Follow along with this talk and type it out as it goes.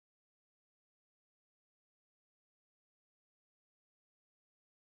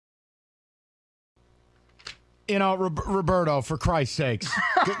Roberto, for Christ's sakes,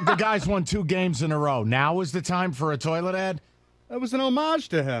 the guy's won 2 games in a row. Now is the time for a toilet ad? That was an homage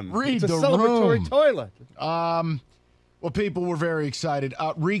to him. Read it's a the celebratory room. toilet. Well, people were very excited.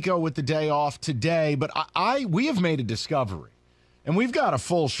 Rico with the day off today, but we have made a discovery, and we've got a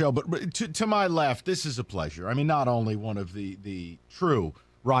full show. But to my left, this is a pleasure. I mean, not only one of the true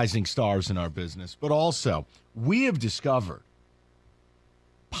rising stars in our business, but also we have discovered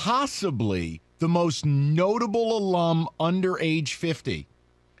possibly the most notable alum under age 50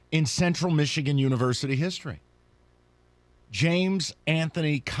 in Central Michigan University history. James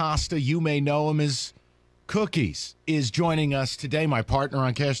Anthony Costa, you may know him as Cookies, is joining us today, my partner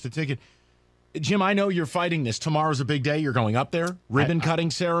on Cash the Ticket. Jim, I know you're fighting this. Tomorrow's a big day. You're going up there.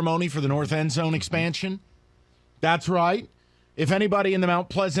 Ribbon-cutting ceremony for the North End Zone expansion. That's right. If anybody in the Mount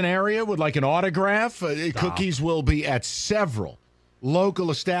Pleasant area would like an autograph, Cookies will be at several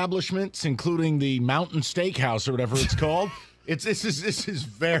local establishments, including the Mountain Steakhouse or whatever it's called. This is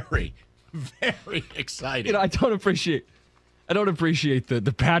very, very exciting. I don't appreciate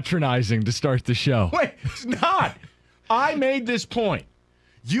the patronizing to start the show. Wait, it's not. I made this point.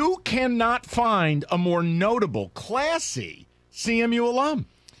 You cannot find a more notable, classy CMU alum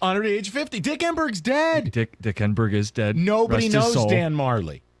under the age of 50. Dick Enberg's dead. Dick Enberg is dead. Nobody Rest his knows soul. Dan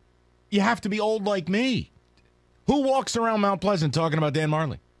Marley. You have to be old like me. Who walks around Mount Pleasant talking about Dan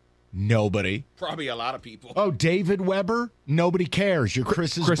Marley? Nobody. Probably a lot of people. Oh, David Weber? Nobody cares. You're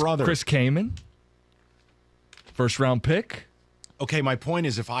Chris's brother. Chris Kaman. First-round pick. Okay, my point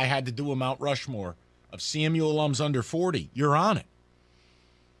is if I had to do a Mount Rushmore of CMU alums under 40, you're on it.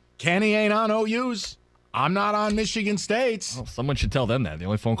 Kenny ain't on OU's. I'm not on Michigan State's. Well, someone should tell them that. The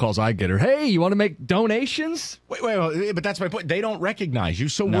only phone calls I get are, hey, you want to make donations? Wait, but that's my point. They don't recognize you,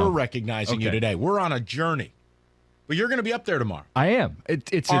 so we're recognizing you today. We're on a journey. But you're going to be up there tomorrow. I am.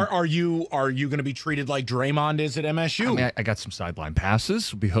 Are you going to be treated like Draymond is at MSU? I mean, I got some sideline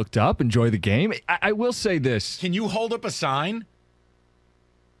passes. We'll be hooked up, enjoy the game. I will say this. Can you hold up a sign?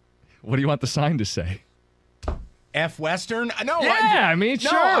 What do you want the sign to say? F Western? No. Yeah,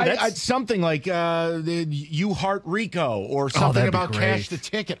 sure. Something like You Heart Rico or something about Cash the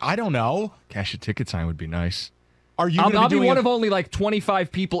Ticket. I don't know. Cash the Ticket sign would be nice. I'll be one of only like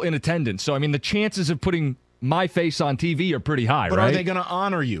 25 people in attendance. So, I mean, the chances of putting my face on TV are pretty high, but right? Are they going to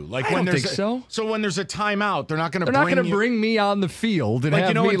honor you? Like I don't think so. So when there's a timeout, they're not going to bring me on the field and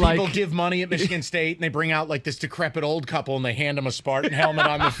have me when people give money at Michigan State and they bring out like this decrepit old couple and they hand them a Spartan helmet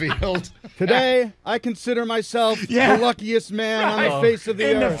on the field. Today, I consider myself the luckiest man on the face of the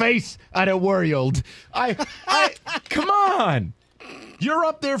earth. In the face of the world. Come on. You're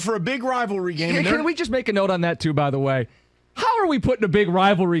up there for a big rivalry game. Can we just make a note on that too, by the way? How are we putting a big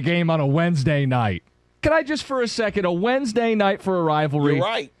rivalry game on a Wednesday night? Can I just for a second, a Wednesday night for a rivalry? You're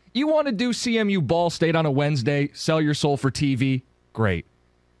right. You want to do CMU Ball State on a Wednesday, sell your soul for TV? Great.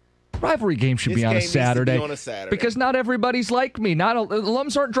 Rivalry game should be on a Saturday. Because not everybody's like me.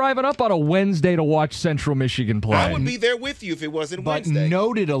 Alums aren't driving up on a Wednesday to watch Central Michigan play. I would be there with you if it wasn't Wednesday. But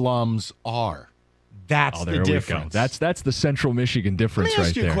noted alums are. That's the difference. That's the Central Michigan difference right there.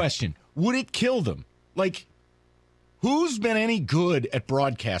 Let me ask you a question. Would it kill them? Like, who's been any good at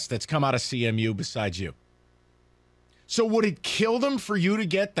broadcast that's come out of CMU besides you? So would it kill them for you to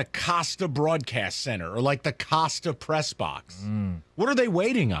get the Costa Broadcast Center or like the Costa Press Box? What are they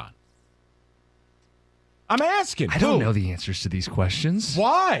waiting on? I'm asking. I don't know the answers to these questions.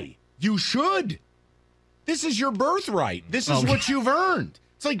 Why? You should. This is your birthright. This is what you've earned.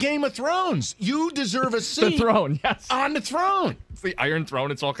 It's like Game of Thrones. You deserve a seat. The throne, yes. On the throne. It's the Iron Throne.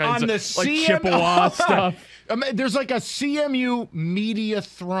 It's all kinds of like Chippewa stuff. There's like a CMU media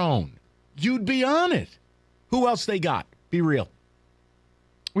throne. You'd be on it. Who else they got? Be real.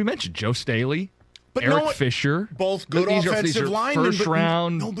 We mentioned Joe Staley, but Eric Fisher. Both good offensive linemen. First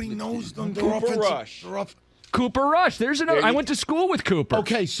round. Nobody knows them. Cooper Rush. Cooper Rush. There's another. I went to school with Cooper.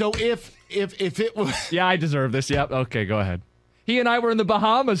 Okay, so if it was... Yeah, I deserve this. Yep. Okay, go ahead. He and I were in the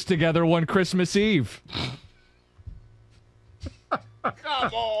Bahamas together one Christmas Eve.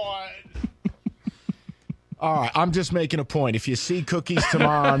 Come on. All right, I'm just making a point. If you see Cookies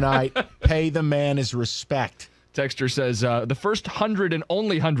tomorrow night, pay the man his respect. Texter says the first 100 and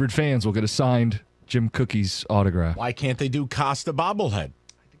only 100 fans will get a signed Jim Cookies autograph. Why can't they do Costa bobblehead?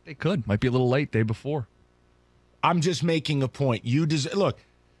 I think they could. Might be a little late day before. I'm just making a point. Look,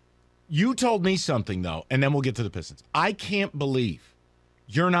 you told me something, though, and then we'll get to the Pistons. I can't believe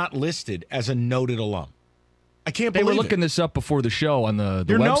you're not listed as a noted alum. I can't believe They were looking this up before the show on the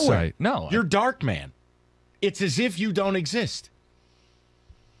You're website. Nowhere. No. You're dark, man. It's as if you don't exist.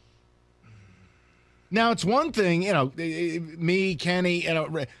 Now, it's one thing, me, Kenny,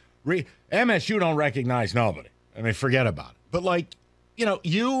 MSU don't recognize nobody. I mean, forget about it. But, like, you know,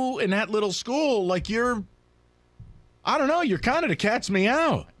 you in that little school, like, I don't know, you're kind of the cat's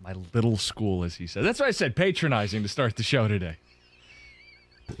meow. My little school, as he said. That's why I said patronizing to start the show today.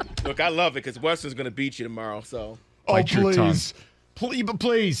 Look, I love it because Western's going to beat you tomorrow, so. Oh,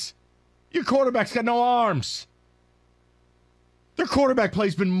 please. Your quarterback's got no arms. Their quarterback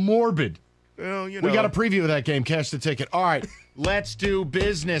play's been morbid. Well, you know. We got a preview of that game. Cash the ticket. All right, let's do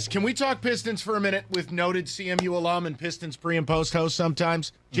business. Can we talk Pistons for a minute with noted CMU alum and Pistons pre- and post-host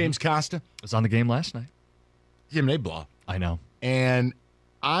sometimes, James Costa? I was on the game last night. Jim, they blow. I know. And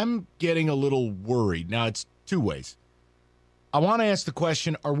I'm getting a little worried. Now, it's two ways. I want to ask the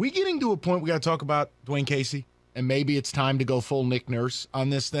question, are we getting to a point we got to talk about Dwayne Casey? And maybe it's time to go full Nick Nurse on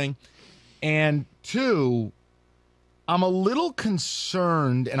this thing? And two, I'm a little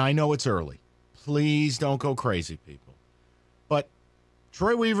concerned, and I know it's early. Please don't go crazy, people. But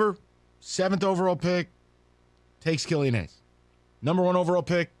Troy Weaver, 7th overall pick, takes Killian Hayes. Number 1 overall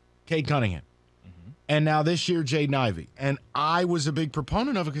pick, Cade Cunningham. And now this year, Jaden Ivey. And I was a big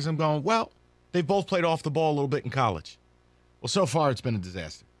proponent of it because I'm going, well, they've both played off the ball a little bit in college. Well, so far it's been a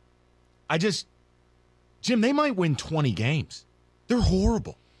disaster. Jim, they might win 20 games. They're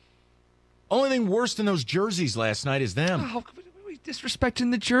horrible. Only thing worse than those jerseys last night is them. How are we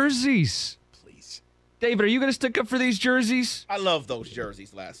disrespecting the jerseys? Please. David, are you going to stick up for these jerseys? I love those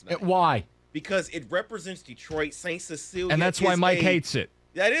jerseys last night. Why? Because it represents Detroit, St. Cecilia. And that's why Mike hates it.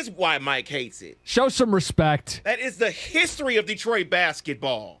 That is why Mike hates it. Show some respect. That is the history of Detroit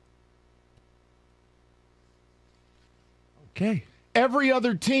basketball. Okay. Every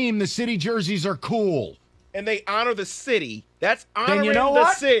other team, the city jerseys are cool. And they honor the city. That's honoring Then you know the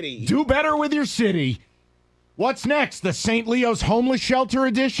what? city. Do better with your city. What's next? The St. Leo's Homeless Shelter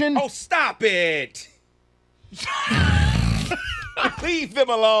Edition? Oh, stop it. Leave them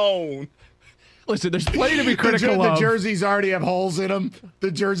alone. Listen, there's plenty to be critical the of. jerseys already have holes in them.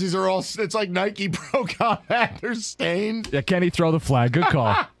 The jerseys are all, it's like Nike Pro Combat. They're stained. Yeah, Kenny, throw the flag. Good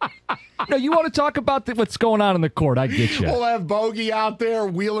call. No, you want to talk about what's going on in the court. I get you. We'll have Bogey out there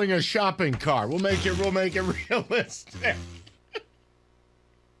wheeling a shopping cart. We'll make it realistic.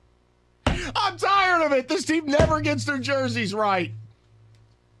 I'm tired of it. This team never gets their jerseys right.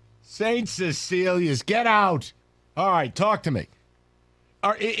 St. Cecilia's, get out. All right, talk to me.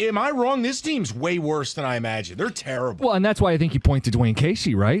 Am I wrong? This team's way worse than I imagined. They're terrible. Well, and that's why I think you point to Dwayne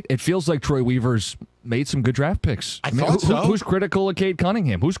Casey, right? It feels like Troy Weaver's made some good draft picks. I thought so. Who's critical of Cade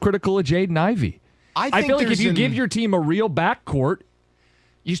Cunningham? Who's critical of Jaden Ivey? I feel like if you give your team a real backcourt,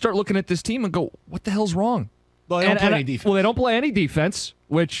 you start looking at this team and go, what the hell's wrong? Well, they don't play any defense. Well, they don't play any defense,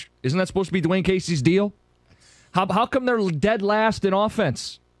 which, isn't that supposed to be Dwayne Casey's deal? How come they're dead last in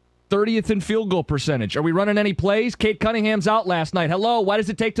offense? 30th in field goal percentage. Are we running any plays? Cade Cunningham's out last night. Hello? Why does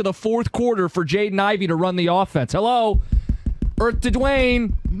it take to the fourth quarter for Jaden Ivey to run the offense? Hello? Earth to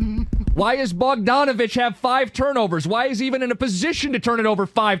Dwayne. Why does Bogdanovich have 5 turnovers? Why is he even in a position to turn it over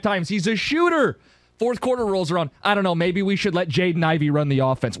 5 times? He's a shooter. Fourth quarter rolls around. I don't know. Maybe we should let Jaden Ivey run the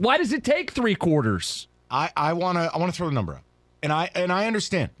offense. Why does it take 3 quarters? I want to throw the number out. And I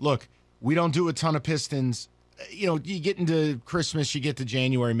understand. Look, we don't do a ton of Pistons. You know, you get into Christmas, you get to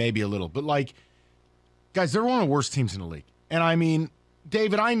January, maybe a little. But, like, guys, they're one of the worst teams in the league. And, I mean,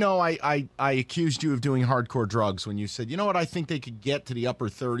 David, I know I accused you of doing hardcore drugs when you said, you know what, I think they could get to the upper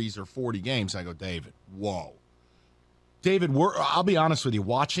 30s or 40 games. I go, David, whoa. David, I'll be honest with you.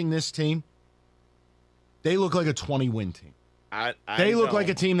 Watching this team, they look like a 20-win team. They look like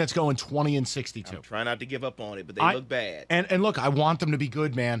a team that's going 20-62. I'm trying not to give up on it, but they look bad. And look, I want them to be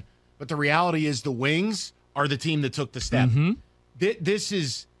good, man. But the reality is the Wings are the team that took the step. Mm-hmm. This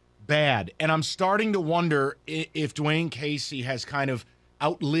is bad. And I'm starting to wonder if Dwayne Casey has kind of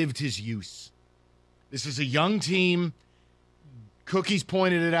outlived his use. This is a young team. Cookie's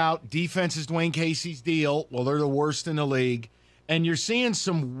pointed it out. Defense is Dwayne Casey's deal. Well, they're the worst in the league. And you're seeing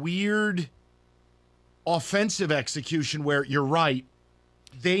some weird offensive execution where you're right.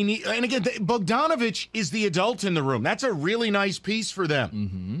 They need, and again, Bogdanovich is the adult in the room. That's a really nice piece for them.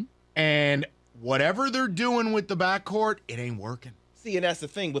 Mm-hmm. And whatever they're doing with the backcourt, it ain't working. See, and that's the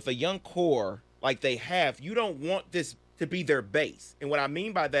thing. With a young core like they have, you don't want this to be their base. And what I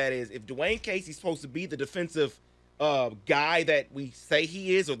mean by that is if Dwayne Casey's supposed to be the defensive guy that we say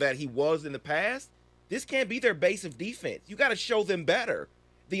he is or that he was in the past, this can't be their base of defense. You got to show them better.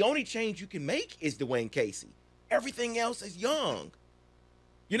 The only change you can make is Dwayne Casey. Everything else is young.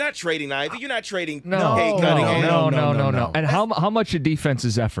 You're not trading Ivy. You're not trading Cade Cunningham. No. And how much of defense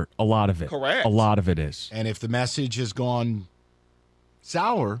is effort? A lot of it. Correct. A lot of it is. And if the message has gone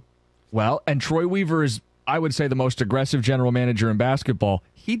sour. Well, and Troy Weaver is, I would say, the most aggressive general manager in basketball.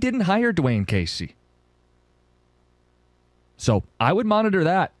 He didn't hire Dwayne Casey. So I would monitor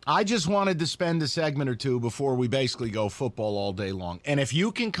that. I just wanted to spend a segment or two before we basically go football all day long. And if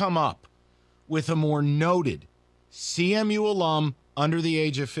you can come up with a more noted CMU alum under the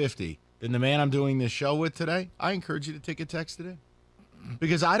age of 50 than the man I'm doing this show with today, I encourage you to take a text today.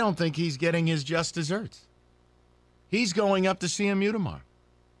 Because I don't think he's getting his just desserts. He's going up to CMU tomorrow.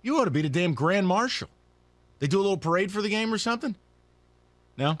 You ought to be the damn Grand Marshal. They do a little parade for the game or something?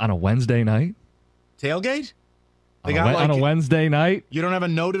 No? On a Wednesday night? Tailgate? On a Wednesday night? You don't have a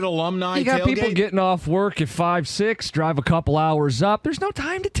noted alumni tailgate? You got people getting off work at 5, 6, drive a couple hours up. There's no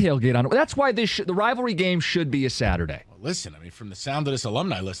time to tailgate on it. That's why the rivalry game should be a Saturday. Well, listen, I mean, from the sound of this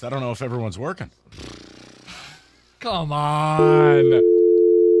alumni list, I don't know if everyone's working. Come on.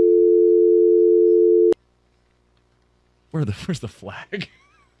 Where's the flag?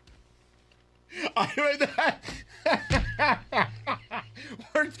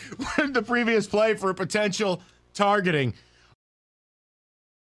 Where's the previous play for a potential targeting?